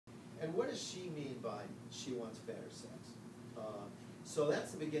And what does she mean by she wants better sex? So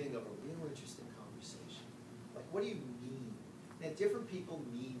that's the beginning of a real interesting conversation. Like, what do you mean? Now, different people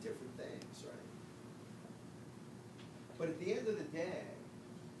mean different things, right? But at the end of the day,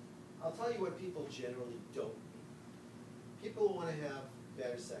 I'll tell you what people generally don't mean. People want to have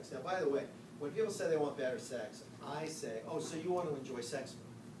better sex. Now, by the way, when people say they want better sex, I say, oh, so you want to enjoy sex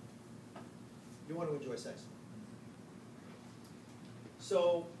more. You want to enjoy sex more.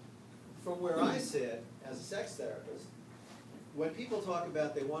 So, from where I sit as a sex therapist, when people talk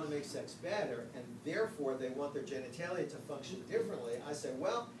about they want to make sex better and therefore they want their genitalia to function differently, I say,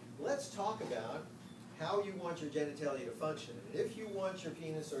 well, let's talk about how you want your genitalia to function. And if you want your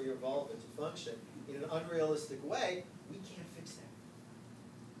penis or your vulva to function in an unrealistic way, we can't fix that.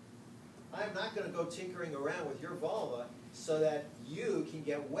 I'm not going to go tinkering around with your vulva so that you can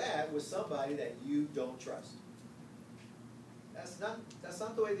get wet with somebody that you don't trust. That's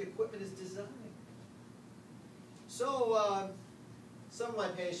not the way the equipment is designed. So some of my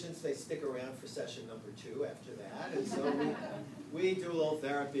patients, they stick around for session number 2 after that, and so we do a little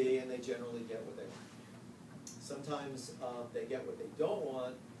therapy, and they generally get what they want. Sometimes they get what they don't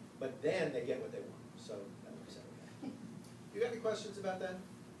want, but then they get what they want. So that works out okay. You got any questions about that?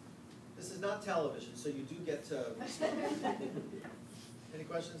 This is not television, so you do get to respond. Any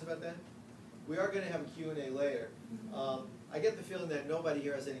questions about that? We are going to have a Q&A later. I get the feeling that nobody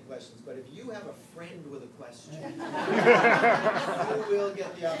here has any questions, but if you have a friend with a question, you will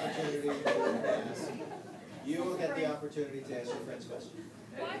get the opportunity to ask. You will get the opportunity to ask your friend's question.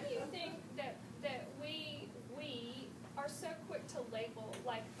 Why do you think that we are so quick to label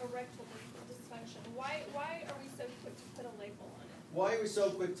like erectile dysfunction? Why are we so quick to put a label on it? Why are we so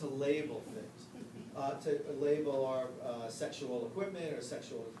quick to label things? To label our sexual equipment or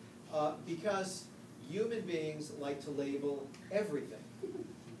sexual... because human beings like to label everything.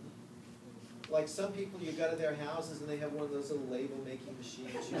 Like some people, you go to their houses and they have one of those little label-making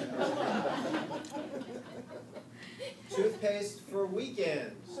machines. You know? Toothpaste for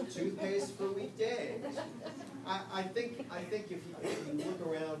weekends. Toothpaste for weekdays. I think if you look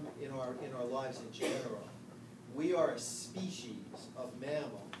around in our lives in general, we are a species of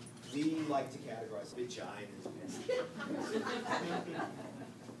mammal. We like to categorize vaginas.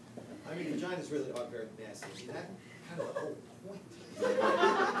 I mean, vaginas really are very messy. I mean, that's kind of the whole point.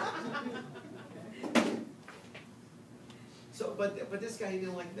 So, but this guy, he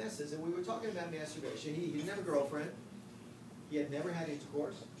didn't like messes, and we were talking about masturbation. He didn't have a girlfriend. He had never had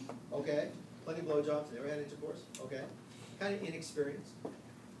intercourse. Okay, plenty of blowjobs, never had intercourse. Okay, kind of inexperienced.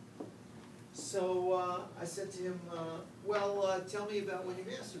 So I said to him, well, tell me about when you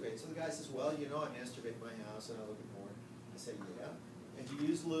masturbate. So the guy says, well, you know, I masturbate in my house and I look at porn. I said, yeah. And do you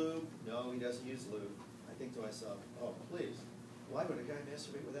use lube? No, he doesn't use lube. I think to myself, oh, please. Why would a guy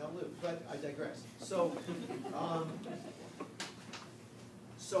masturbate without lube? But I digress. So,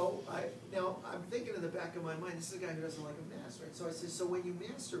 now I'm thinking in the back of my mind, this is a guy who doesn't like a mass, right? So I said, so when you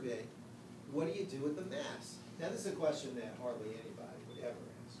masturbate, what do you do with the mass? Now this is a question that hardly anybody would ever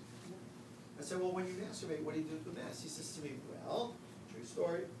ask. I said, well, when you masturbate, what do you do with the mass? He says to me, well, true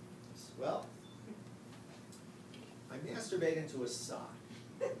story. I said, well, I masturbate into a sock.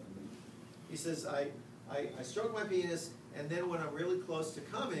 He says, I stroke my penis, and then when I'm really close to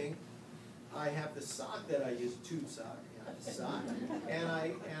coming, I have the sock that I use, tube sock, the sock, and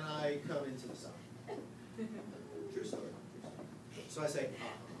I come into the sock. True story. So I say,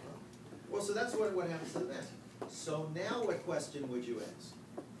 well, so that's what happens to the mass. So now what question would you ask?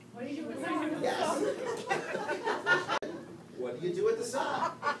 What do you do with the sock? Yes. What do you do with the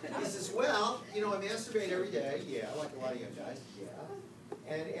sock? He says, well, you know, I masturbate every day. Yeah, like a lot of young guys.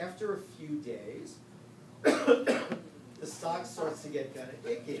 Yeah. And after a few days, the sock starts to get kind of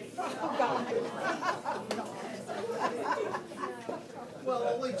icky. Well,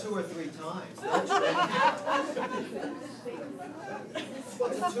 only 2 or 3 times. Well,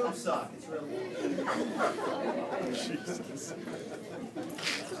 it's a tube sock. It's real long.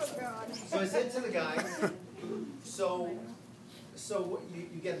 So I said to the guy, so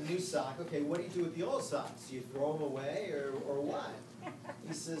you get a new sock. Okay, what do you do with the old socks? Do you throw them away or what?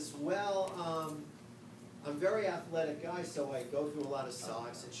 He says, well, I'm a very athletic guy, so I go through a lot of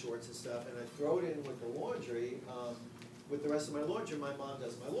socks and shorts and stuff, and I throw it in with the laundry. With the rest of my laundry, my mom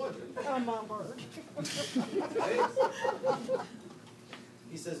does my laundry. Oh, my word. Right?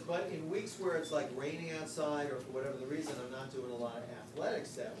 He says, but in weeks where it's like raining outside or for whatever the reason I'm not doing a lot of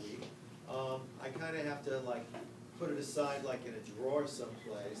athletics that week, I kind of have to like put it aside like in a drawer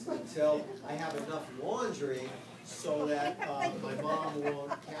someplace until I have enough laundry so that my mom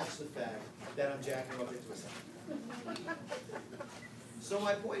won't catch the fact that I'm jacking up into a sock. So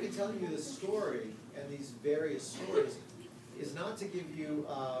my point in telling you this story and these various stories is not to give you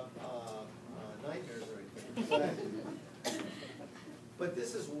nightmares or anything, but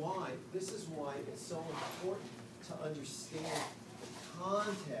this is why it's so important to understand the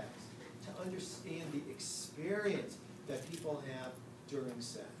context, to understand the experience that people have during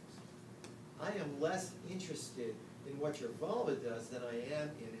sex. I am less interested in what your vulva does than I am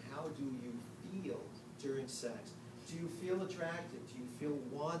in how do you feel during sex. Do you feel attracted? Do you feel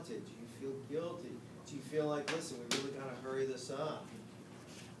wanted? Do you feel guilty? Do you feel like, listen, we really gotta hurry this up?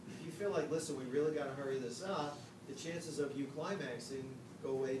 If you feel like, listen, we really gotta hurry this up, the chances of you climaxing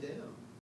go way down.